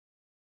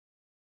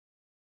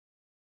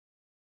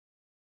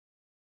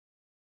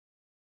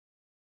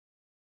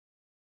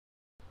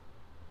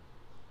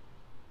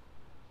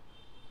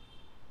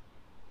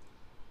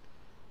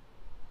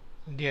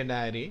Dear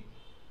Diary,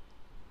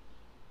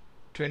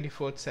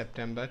 24th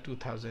September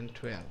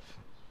 2012.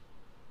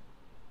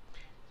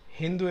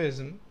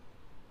 Hinduism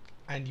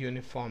and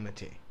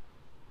Uniformity.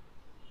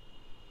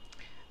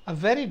 A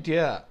very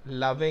dear,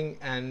 loving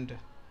and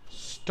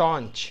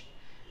staunch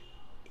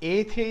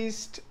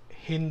atheist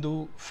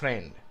Hindu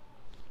friend.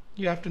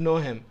 You have to know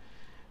him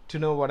to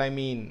know what I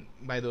mean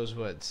by those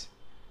words.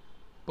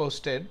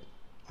 Posted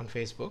on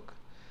Facebook,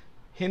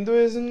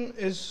 Hinduism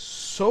is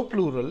so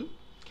plural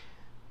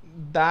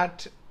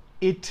that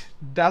it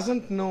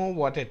doesn't know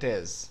what it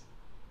is.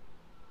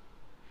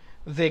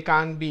 They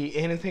can't be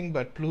anything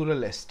but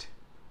pluralist.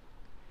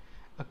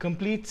 A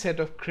complete set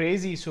of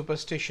crazy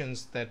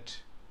superstitions that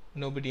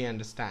nobody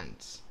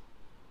understands.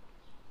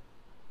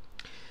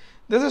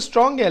 There's a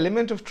strong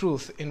element of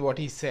truth in what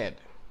he said.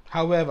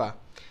 However,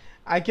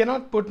 I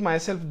cannot put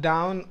myself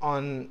down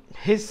on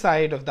his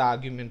side of the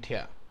argument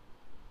here.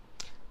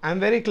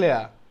 I'm very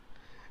clear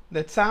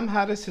that Sam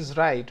Harris is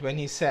right when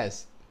he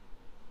says,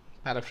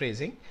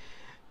 paraphrasing,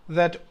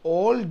 that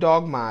all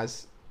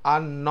dogmas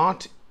are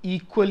not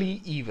equally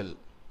evil.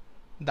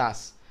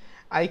 Thus,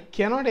 I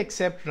cannot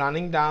accept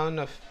running down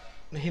of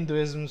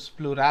Hinduism's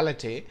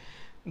plurality,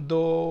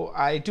 though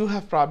I do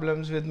have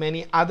problems with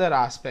many other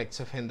aspects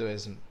of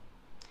Hinduism.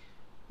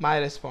 My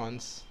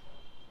response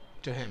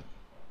to him.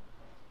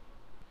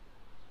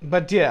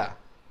 But dear,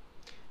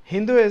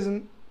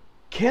 Hinduism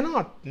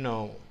cannot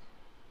know.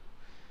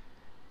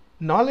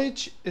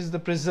 Knowledge is the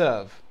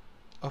preserve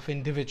of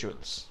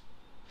individuals,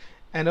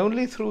 and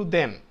only through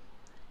them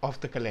of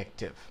the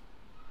collective.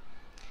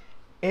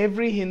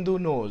 Every Hindu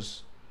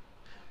knows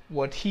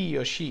what he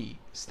or she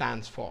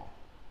stands for,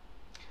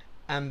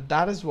 and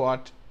that is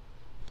what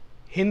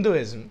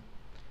Hinduism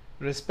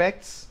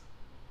respects,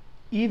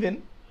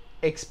 even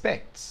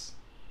expects.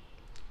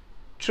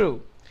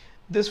 True,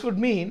 this would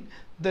mean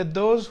that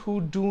those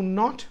who do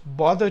not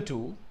bother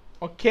to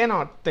or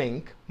cannot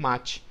think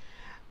much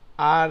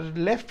are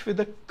left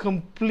with a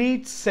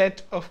complete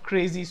set of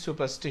crazy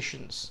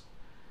superstitions.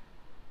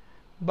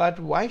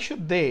 But why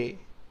should they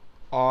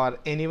or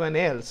anyone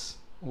else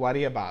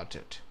worry about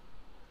it?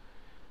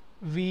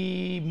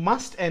 We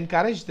must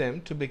encourage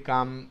them to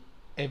become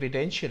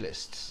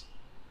evidentialists,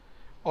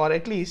 or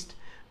at least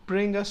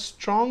bring a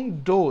strong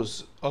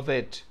dose of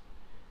it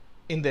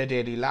in their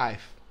daily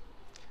life.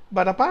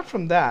 But apart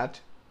from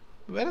that,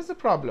 where is the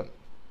problem?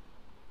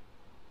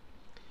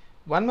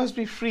 One must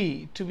be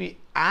free to be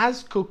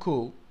as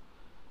cuckoo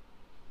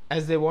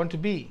as they want to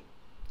be,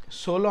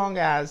 so long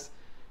as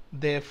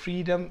their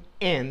freedom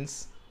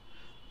ends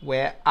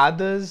where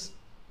others'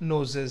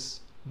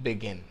 noses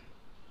begin.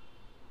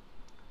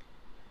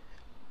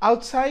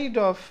 Outside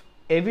of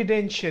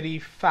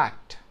evidentiary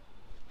fact,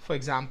 for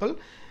example,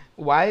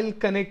 while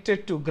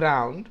connected to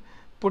ground,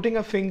 putting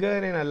a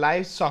finger in a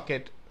live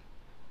socket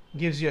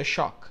gives you a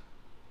shock.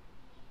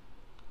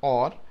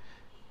 Or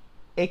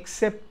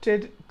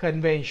accepted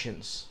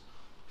conventions.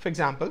 For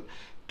example,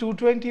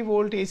 220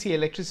 volt AC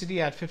electricity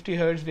at 50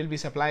 Hz will be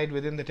supplied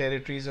within the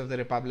territories of the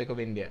Republic of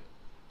India.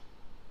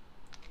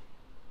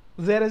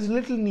 There is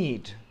little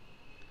need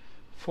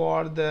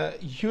for the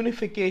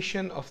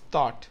unification of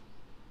thought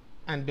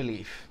and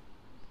belief.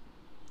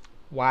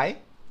 Why?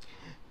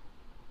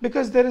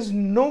 Because there is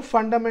no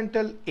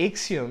fundamental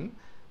axiom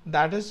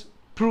that is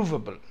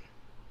provable.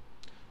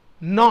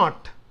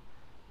 Not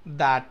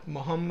that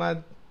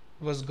Muhammad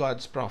was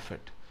God's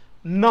prophet,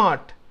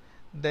 not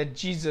that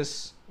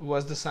Jesus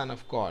was the Son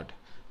of God,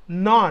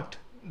 not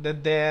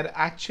that there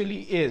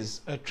actually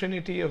is a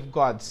trinity of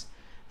gods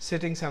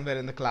sitting somewhere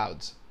in the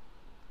clouds,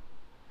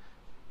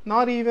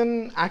 not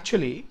even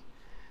actually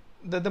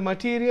that the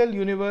material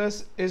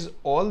universe is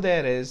all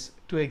there is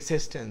to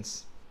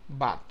existence,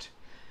 but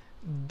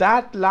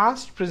that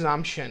last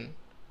presumption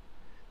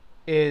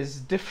is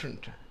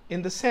different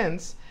in the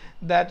sense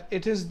that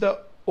it is the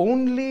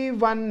only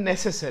one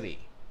necessary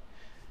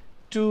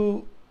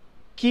to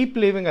keep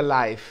living a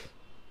life,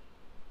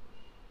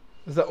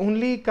 the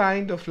only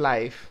kind of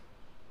life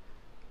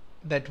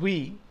that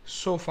we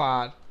so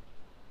far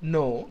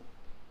know,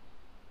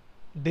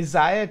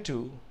 desire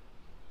to,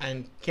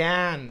 and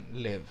can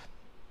live.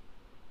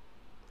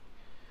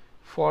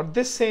 For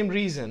this same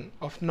reason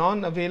of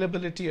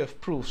non-availability of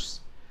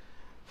proofs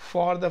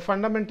for the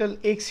fundamental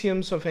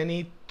axioms of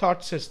any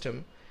thought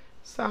system,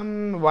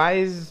 some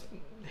wise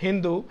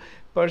Hindu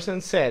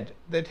person said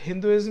that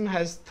Hinduism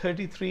has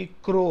 33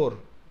 crore,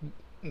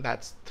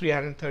 that's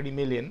 330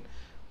 million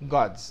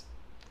gods.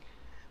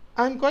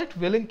 I am quite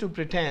willing to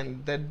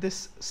pretend that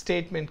this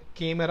statement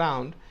came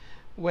around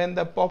when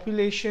the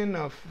population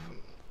of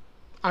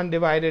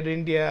undivided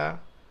India,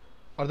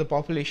 or the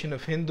population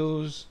of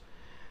Hindus,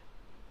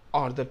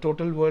 or the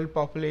total world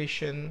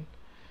population,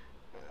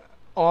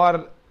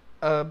 or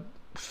a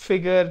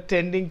figure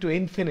tending to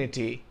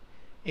infinity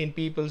in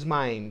people's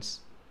minds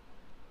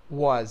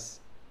was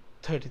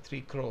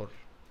 33 crore.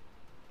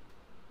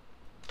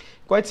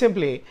 Quite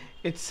simply,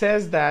 it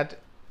says that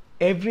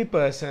every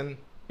person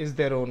is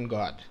their own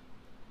God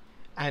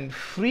and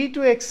free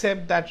to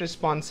accept that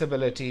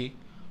responsibility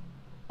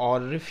or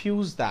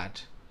refuse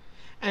that,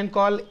 and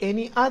call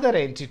any other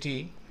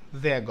entity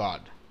their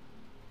God.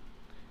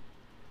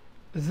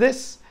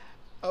 This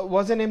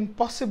was an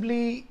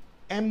impossibly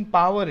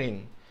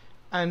empowering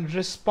and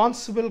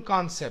responsible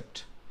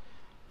concept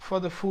for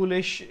the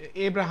foolish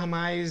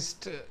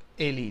Abrahamized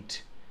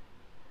elite.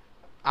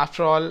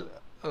 After all,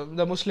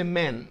 the Muslim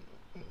men,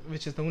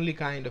 which is the only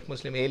kind of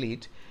Muslim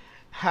elite,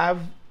 have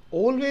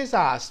always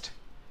asked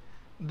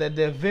that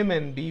their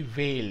women be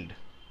veiled,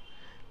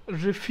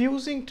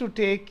 refusing to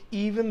take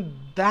even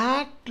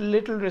that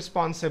little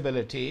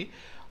responsibility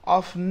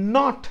of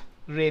not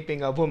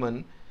raping a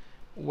woman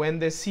when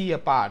they see a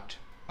part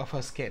of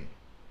her skin.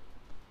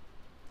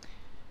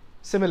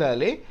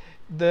 Similarly,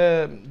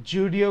 the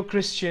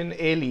Judeo-Christian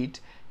elite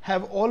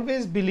have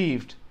always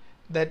believed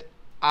that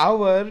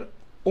our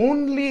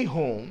only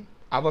home,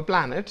 our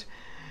planet,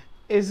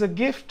 is a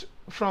gift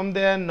from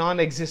their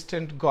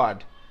non-existent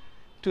God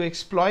to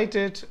exploit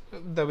it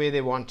the way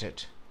they want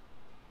it.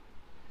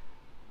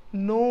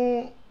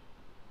 No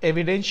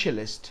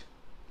evidentialist,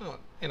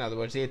 in other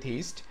words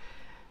atheist,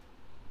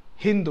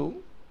 Hindu,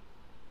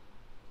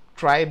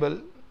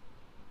 tribal,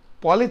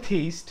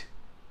 polytheist,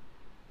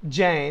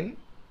 Jain,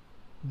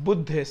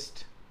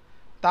 Buddhist,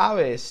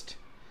 Taoist,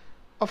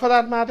 or for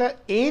that matter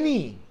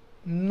any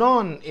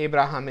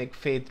non-Abrahamic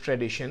faith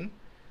tradition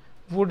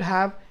would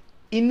have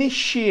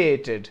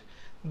initiated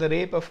the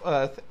rape of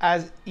earth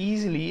as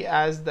easily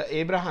as the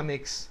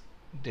Abrahamics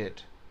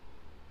did.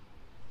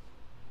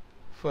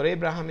 For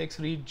Abrahamics,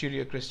 read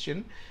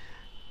Judeo-Christian,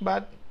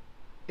 but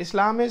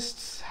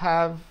Islamists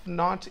have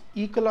not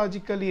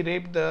ecologically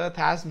raped the earth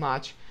as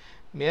much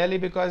merely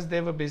because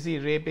they were busy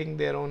raping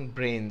their own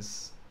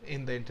brains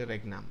in the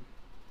interregnum.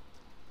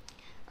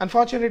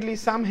 Unfortunately,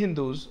 some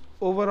Hindus,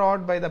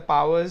 overawed by the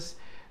powers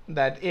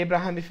that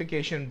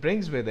Abrahamification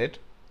brings with it,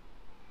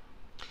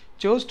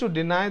 chose to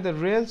deny the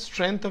real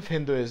strength of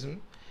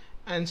Hinduism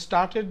and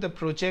started the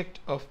project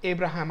of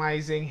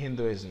Abrahamizing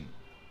Hinduism.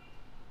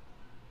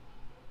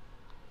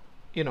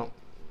 You know,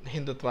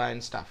 Hindutva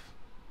and stuff.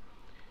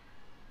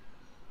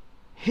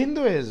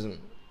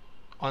 Hinduism,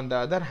 on the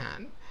other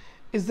hand,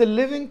 is the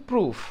living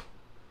proof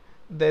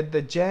that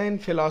the Jain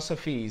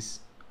philosophies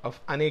of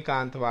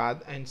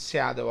Anekantvad and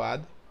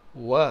Syadavad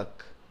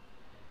work.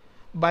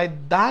 By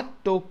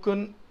that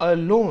token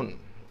alone,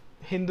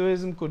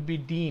 Hinduism could be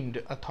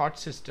deemed a thought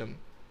system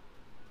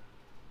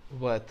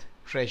worth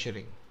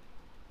treasuring.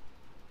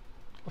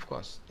 Of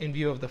course, in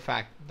view of the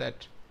fact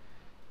that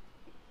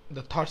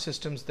the thought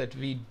systems that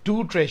we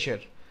do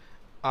treasure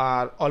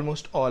are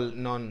almost all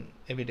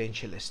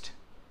non-evidentialist.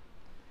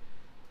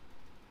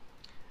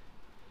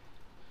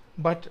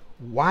 But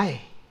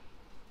why?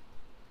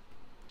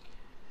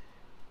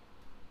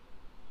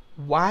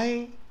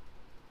 Why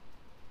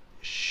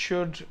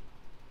should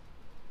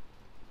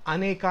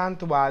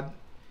Anekantvad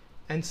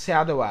and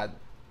Syadavad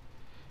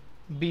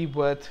be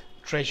worth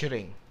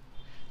treasuring,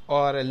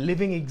 or a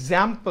living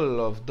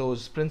example of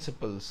those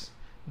principles,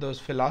 those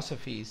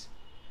philosophies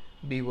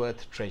be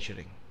worth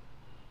treasuring?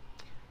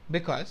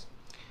 Because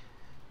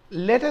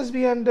let us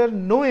be under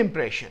no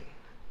impression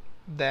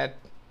that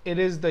it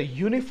is the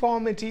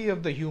uniformity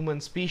of the human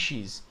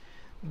species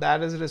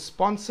that is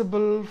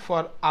responsible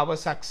for our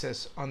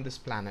success on this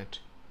planet.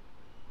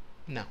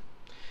 No,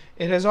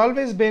 it has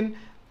always been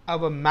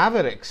our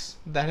mavericks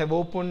that have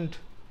opened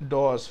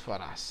doors for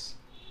us,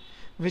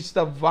 which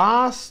the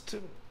vast,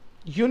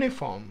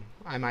 uniform,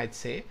 I might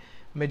say,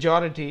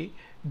 majority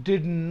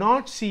did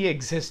not see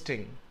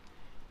existing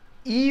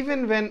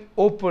even when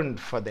opened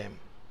for them.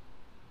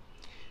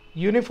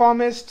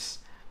 Uniformists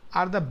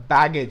are the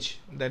baggage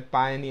that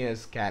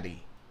pioneers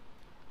carry.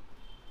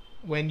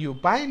 When you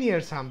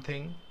pioneer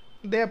something,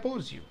 they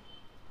oppose you.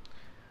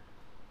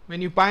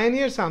 When you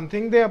pioneer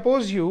something, they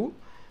oppose you.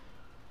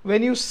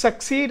 When you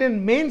succeed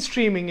in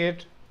mainstreaming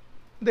it,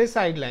 they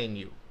sideline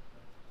you.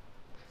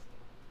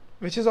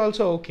 Which is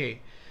also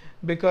okay,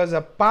 because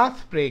a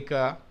path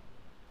breaker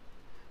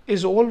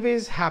is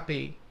always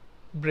happy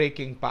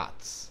breaking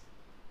paths,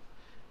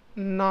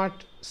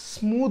 not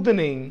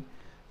smoothening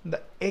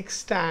the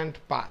extant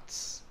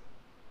paths.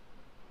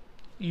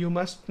 You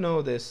must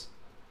know this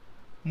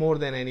more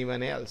than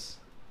anyone else.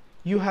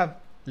 You have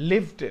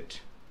lived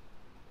it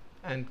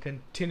and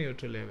continue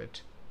to live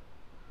it.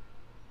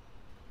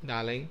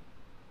 Darling,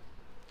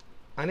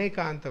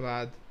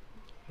 Anekantavad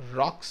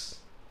rocks.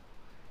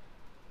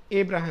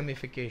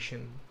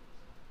 Abrahamification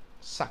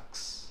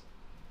sucks.